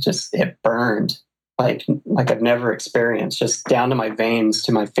body. It burned like I've never experienced, just down to my veins,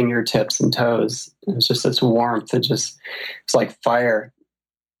 to my fingertips and toes. It was just this warmth. It's like fire.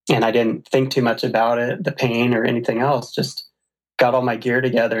 And I didn't think too much about it, the pain or anything else. Just got all my gear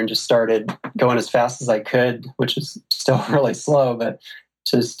together and just started going as fast as I could, which is still really slow, but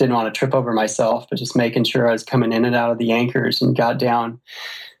just didn't want to trip over myself, but just making sure I was coming in and out of the anchors, and got down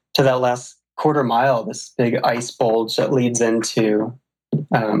to that last quarter mile, this big ice bulge that leads into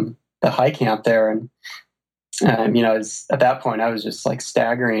the high camp there. And, at that point, I was just like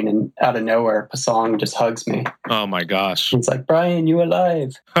staggering, and out of nowhere, Pasong just hugs me. Oh my gosh. It's like, Brian, you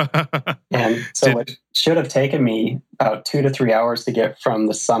alive? And so it should have taken me about 2 to 3 hours to get from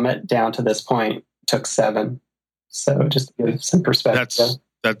the summit down to this point. Took 7. So just to give some perspective.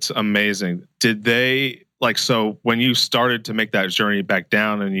 That's amazing. Did they like, so when you started to make that journey back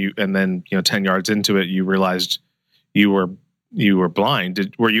down and then 10 yards into it, you realized you were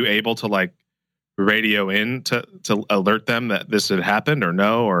blind. Were you able to like radio in to alert them that this had happened, or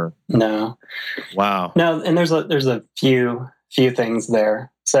no? Or no? Wow. No, and there's a few things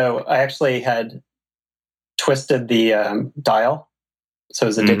there. So I actually had twisted the dial, so it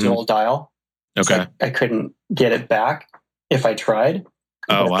was a digital dial. Okay. So I couldn't get it back if I tried.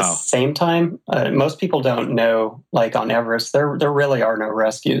 Oh, But at the same time, most people don't know, like on Everest, there really are no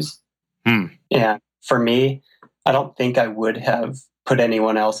rescues. And for me, I don't think I would have put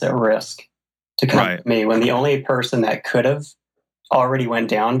anyone else at risk to come with me when the only person that could have already went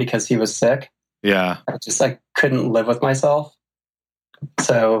down because he was sick. Yeah. I couldn't live with myself.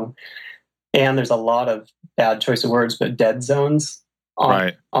 So, and there's a lot of bad choice of words, but dead zones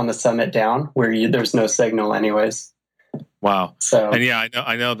on the summit down where there's no signal anyways. Wow. So, and yeah,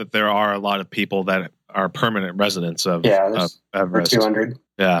 I know that there are a lot of people that are permanent residents of Everest. 200.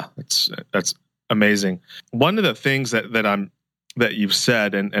 Yeah, that's amazing. One of the things that you've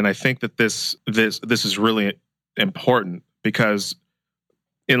said, and I think that this is really important, because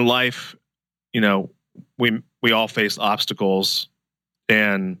in life, we all face obstacles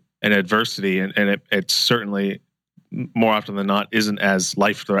and adversity, and it's certainly more often than not isn't as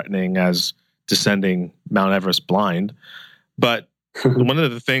life-threatening as descending Mount Everest blind. But one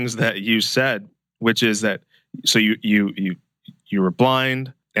of the things that you said, which is that so you were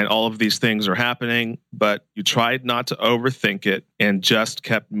blind and all of these things are happening, but you tried not to overthink it and just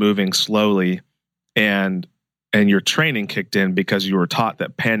kept moving slowly, and your training kicked in because you were taught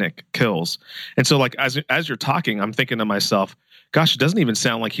that panic kills. And so, like, as you're talking, I'm thinking to myself, gosh, it doesn't even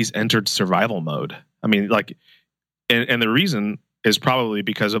sound like he's entered survival mode. I mean, like, and the reason is probably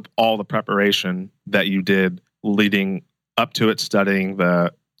because of all the preparation that you did leading up to it, studying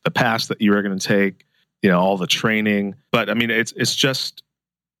the pass that you were going to take, all the training. But I mean, it's just,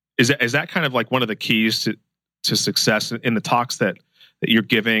 is that kind of like one of the keys to success in the talks that you're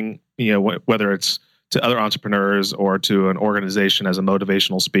giving, whether it's to other entrepreneurs or to an organization as a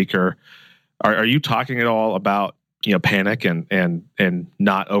motivational speaker? Are you talking at all about, panic and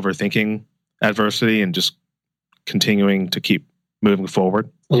not overthinking adversity and just continuing to keep moving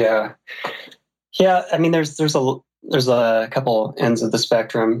forward? Yeah. I mean, there's a couple ends of the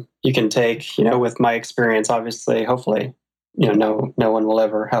spectrum you can take. With my experience, obviously, hopefully, no one will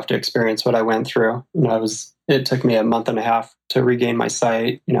ever have to experience what I went through. It took me a month and a half to regain my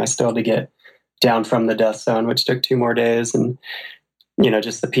sight. I still had to get down from the death zone, which took 2 more days, and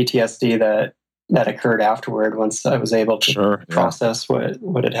just the PTSD that occurred afterward once I was able to process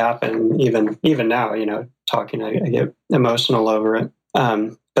what had happened. Even now, talking, I get emotional over it.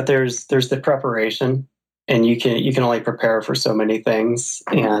 But there's the preparation, and you can only prepare for so many things.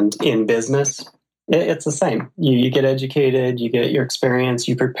 And in business, it's the same. You get educated, you get your experience,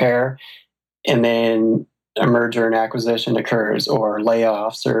 you prepare, and then a merger and acquisition occurs, or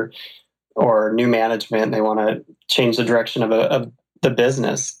layoffs, or new management, and they want to change the direction of the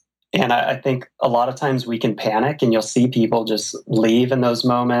business. And I think a lot of times we can panic, and you'll see people just leave in those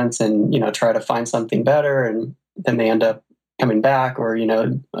moments and, try to find something better. And then they end up coming back, or,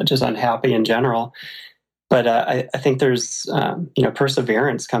 just unhappy in general. But I think there's,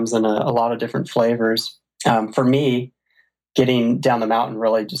 perseverance comes in a lot of different flavors. For me, getting down the mountain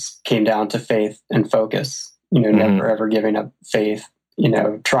really just came down to faith and focus, never ever giving up faith,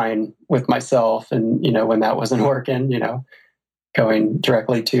 trying with myself. And, when that wasn't working, going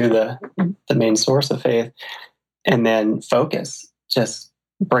directly to the main source of faith, and then focus, just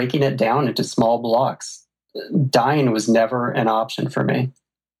breaking it down into small blocks. Dying was never an option for me.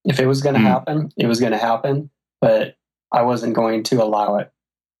 If it was going to happen, it was going to happen, but I wasn't going to allow it.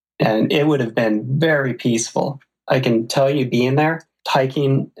 And it would have been very peaceful. I can tell you, being there,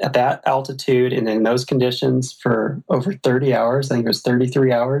 hiking at that altitude and in those conditions for over 30 hours, I think it was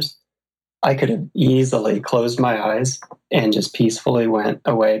 33 hours, I could have easily closed my eyes and just peacefully went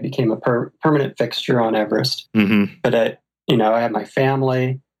away, became a permanent fixture on Everest. But I had my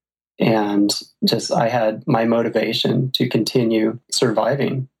family, and just I had my motivation to continue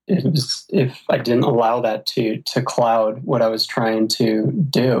surviving. It was, if I didn't allow that to cloud what I was trying to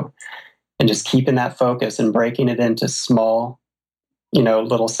do, and just keeping that focus and breaking it into small,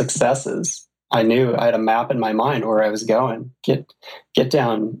 little successes. I knew I had a map in my mind where I was going. Get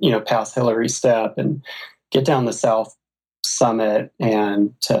down, past Hillary Step, and get down the South Summit,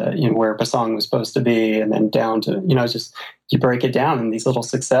 and to where Pasong was supposed to be, and then down to just you break it down in these little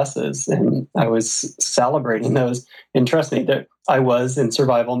successes. And I was celebrating those. And trust me, that I was in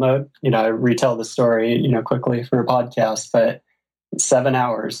survival mode. I retell the story quickly for a podcast, but 7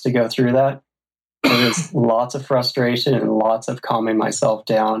 hours to go through that. There was lots of frustration and lots of calming myself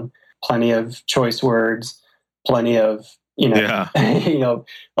down, plenty of choice words, plenty of, Yeah.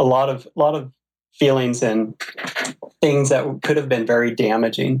 a lot of feelings and things that could have been very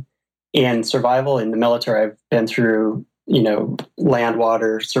damaging. In survival in the military, I've been through, land,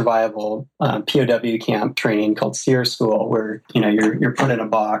 water, survival, POW camp training called SEER school, where, you're put in a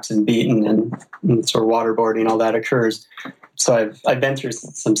box and beaten and sort of waterboarding, all that occurs. So I've been through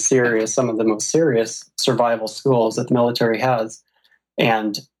some of the most serious survival schools that the military has.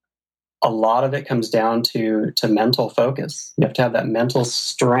 And a lot of it comes down to mental focus. You have to have that mental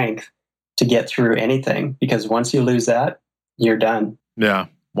strength to get through anything, because once you lose that, you're done. Yeah.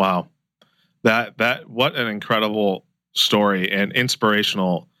 Wow. That what an incredible story, and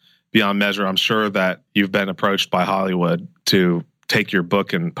inspirational beyond measure. I'm sure that you've been approached by Hollywood to take your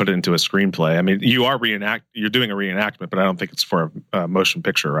book and put it into a screenplay. I mean, you're doing a reenactment, but I don't think it's for a motion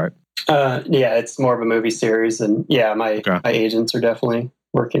picture, right? Yeah, it's more of a movie series, and my agents are definitely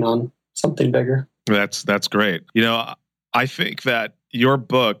working on something bigger. That's great. I think that your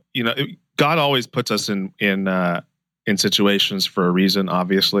book, God always puts us in situations for a reason,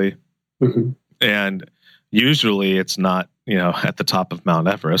 obviously. Mm-hmm. And usually it's not, at the top of Mount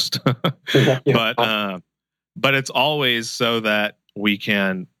Everest, but it's always so that we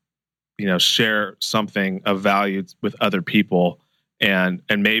can, share something of value with other people and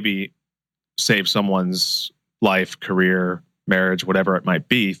maybe save someone's life, career, marriage, whatever it might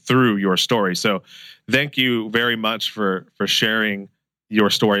be, through your story. So thank you very much for sharing your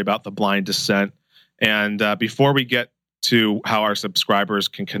story about the blind descent. And before we get to how our subscribers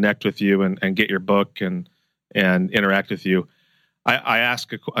can connect with you and get your book and interact with you, I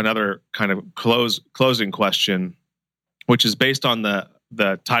ask another kind of closing question, which is based on the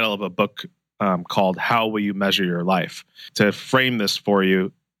title of a book called "How Will You Measure Your Life?" To frame this for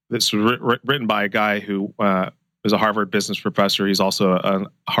you, this was written by a guy who is a Harvard business professor. He's also a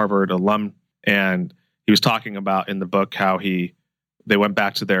Harvard alum, and he was talking about in the book how they went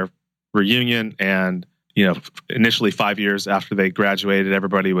back to their reunion, and initially 5 years after they graduated,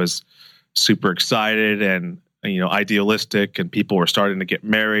 everybody was super excited and idealistic, and people were starting to get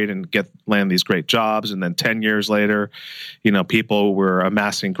married and land these great jobs. And then 10 years later, people were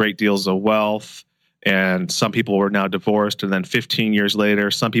amassing great deals of wealth, and some people were now divorced. And then 15 years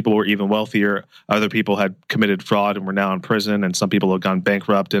later, some people were even wealthier. Other people had committed fraud and were now in prison, and some people had gone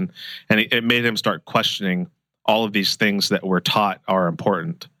bankrupt. And it made him start questioning all of these things that we're taught are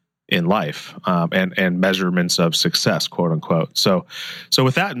important in life, and measurements of success, quote unquote. So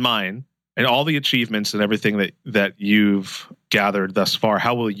with that in mind, and all the achievements and everything that you've gathered thus far,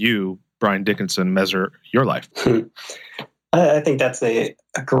 how will you, Brian Dickinson, measure your life? I think that's a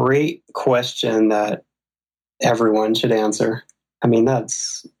great question that everyone should answer. I mean, I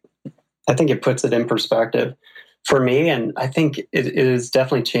think it puts it in perspective for me, and I think it has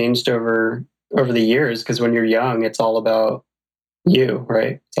definitely changed over the years, because when you're young, it's all about you,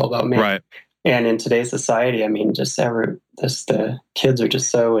 right? It's all about me. Right. And in today's society, I mean, the kids are just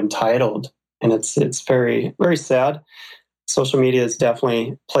so entitled, and it's very, very sad. Social media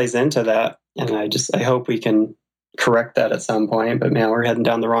definitely plays into that, and I hope we can correct that at some point. But man, we're heading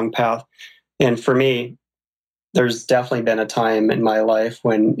down the wrong path. And for me, there's definitely been a time in my life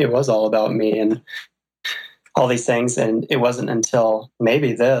when it was all about me and all these things. And it wasn't until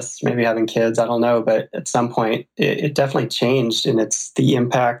maybe having kids, I don't know, but at some point it definitely changed. And it's the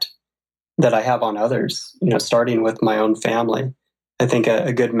impact that I have on others, starting with my own family. I think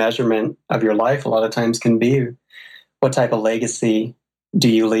a good measurement of your life a lot of times can be what type of legacy do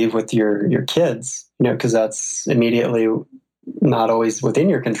you leave with your kids, because that's immediately not always within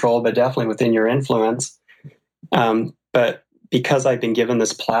your control, but definitely within your influence. But because I've been given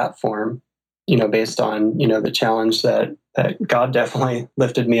this platform, based on, the challenge that God definitely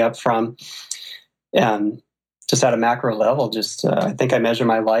lifted me up from, just at a macro level, I think I measure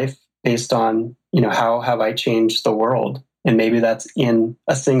my life based on, how have I changed the world? And maybe that's in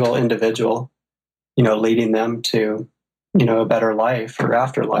a single individual, leading them to, a better life or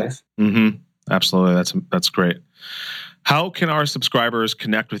afterlife. Mm-hmm. Absolutely. That's great. How can our subscribers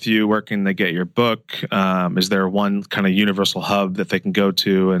connect with you? Where can they get your book? Is there one kind of universal hub that they can go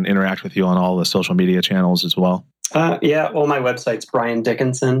to and interact with you on all the social media channels as well? Yeah. Well, my website's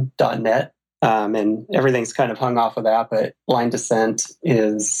briandickinson.net. And everything's kind of hung off of that, but Blind Descent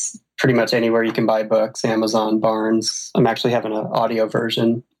is pretty much anywhere you can buy books, Amazon, Barnes. I'm actually having an audio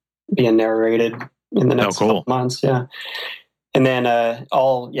version being narrated in the next couple months. Yeah. And then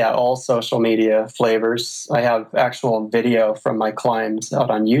all social media flavors. I have actual video from my climbs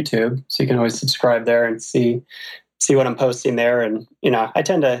out on YouTube, so you can always subscribe there and see see what I'm posting there. And, I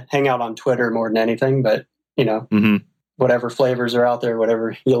tend to hang out on Twitter more than anything, but, whatever flavors are out there,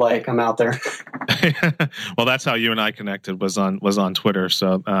 whatever you like, I'm out there. Well, that's how you and I connected was on Twitter.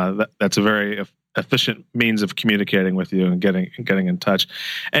 So that's a very efficient means of communicating with you and getting in touch.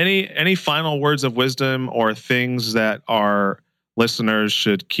 Any final words of wisdom or things that our listeners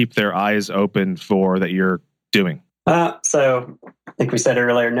should keep their eyes open for that you're doing? So I think we said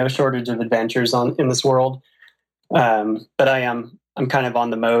earlier, no shortage of adventures in this world. But I'm kind of on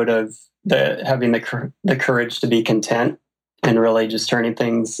the mode of having the courage to be content and really just turning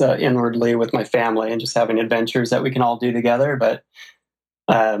things inwardly with my family and just having adventures that we can all do together. But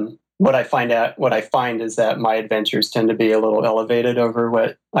what I find is that my adventures tend to be a little elevated over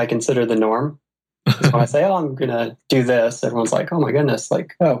what I consider the norm. When I say, I'm going to do this, everyone's like, oh my goodness,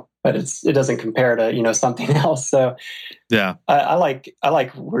 like, oh, but it doesn't compare to, something else. So yeah, I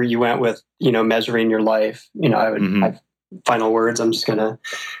like where you went with, measuring your life. I final words I'm just going to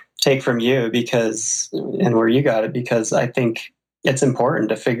take from you and where you got it, because I think it's important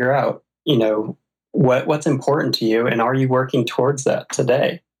to figure out, what's important to you. And are you working towards that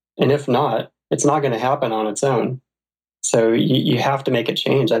today? And if not, it's not going to happen on its own. So you have to make a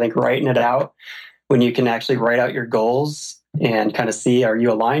change. I think writing it out, when you can actually write out your goals and kind of see, are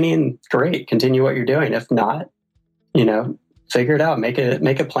you aligning? Great. Continue what you're doing. If not, figure it out, make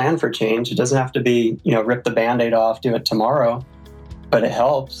a plan for change. It doesn't have to be, rip the Band-Aid off, do it tomorrow, but it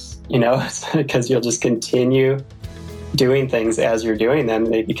helps, because you'll just continue doing things as you're doing them.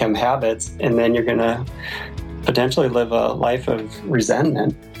 They become habits, and then you're going to potentially live a life of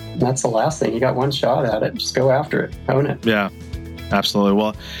resentment. And that's the last thing. You got one shot at it. Just go after it. Own it. Yeah. Absolutely.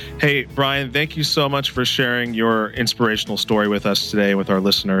 Well, hey, Brian, thank you so much for sharing your inspirational story with us today, with our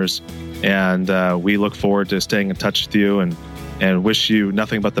listeners. And we look forward to staying in touch with you and wish you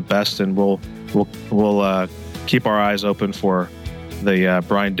nothing but the best. And we'll keep our eyes open for the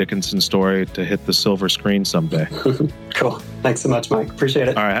Brian Dickinson story to hit the silver screen someday. Cool. Thanks so much, Mike. Appreciate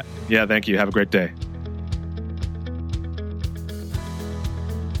it. All right. Yeah, thank you. Have a great day.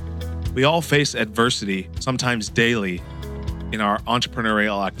 We all face adversity, sometimes daily, in our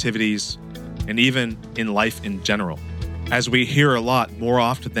entrepreneurial activities, and even in life in general. As we hear a lot, more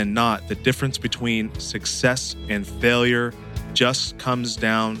often than not, the difference between success and failure just comes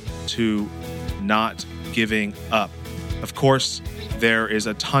down to not giving up. Of course, there is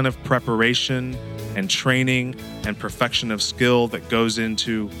a ton of preparation and training and perfection of skill that goes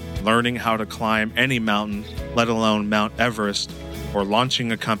into learning how to climb any mountain, let alone Mount Everest, or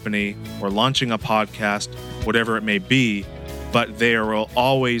launching a company, or launching a podcast, whatever it may be. But there will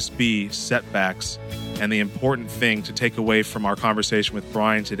always be setbacks. And the important thing to take away from our conversation with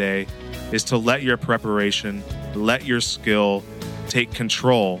Brian today is to let your preparation, let your skill take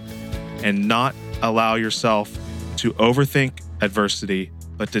control, and not allow yourself to overthink adversity,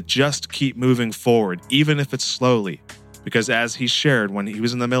 but to just keep moving forward, even if it's slowly. Because as he shared, when he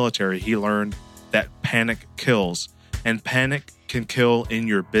was in the military, he learned that panic kills. And panic can kill in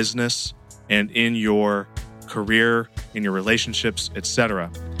your business and in your career, in your relationships,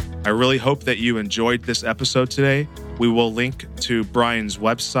 etc. I really hope that you enjoyed this episode today. We will link to Brian's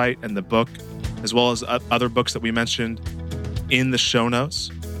website and the book, as well as other books that we mentioned, in the show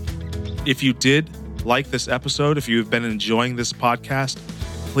notes. If you did like this episode, if you've been enjoying this podcast,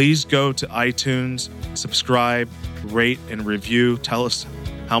 please go to iTunes, subscribe, rate, and review. Tell us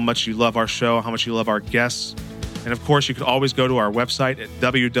how much you love our show, how much you love our guests. And of course, you can always go to our website at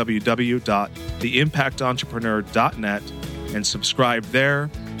www.theimpactentrepreneur.net and subscribe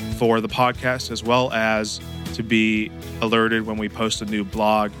there for the podcast, as well as to be alerted when we post a new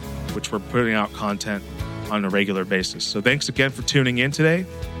blog, which we're putting out content on a regular basis. So thanks again for tuning in today.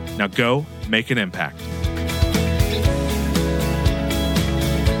 Now go make an impact.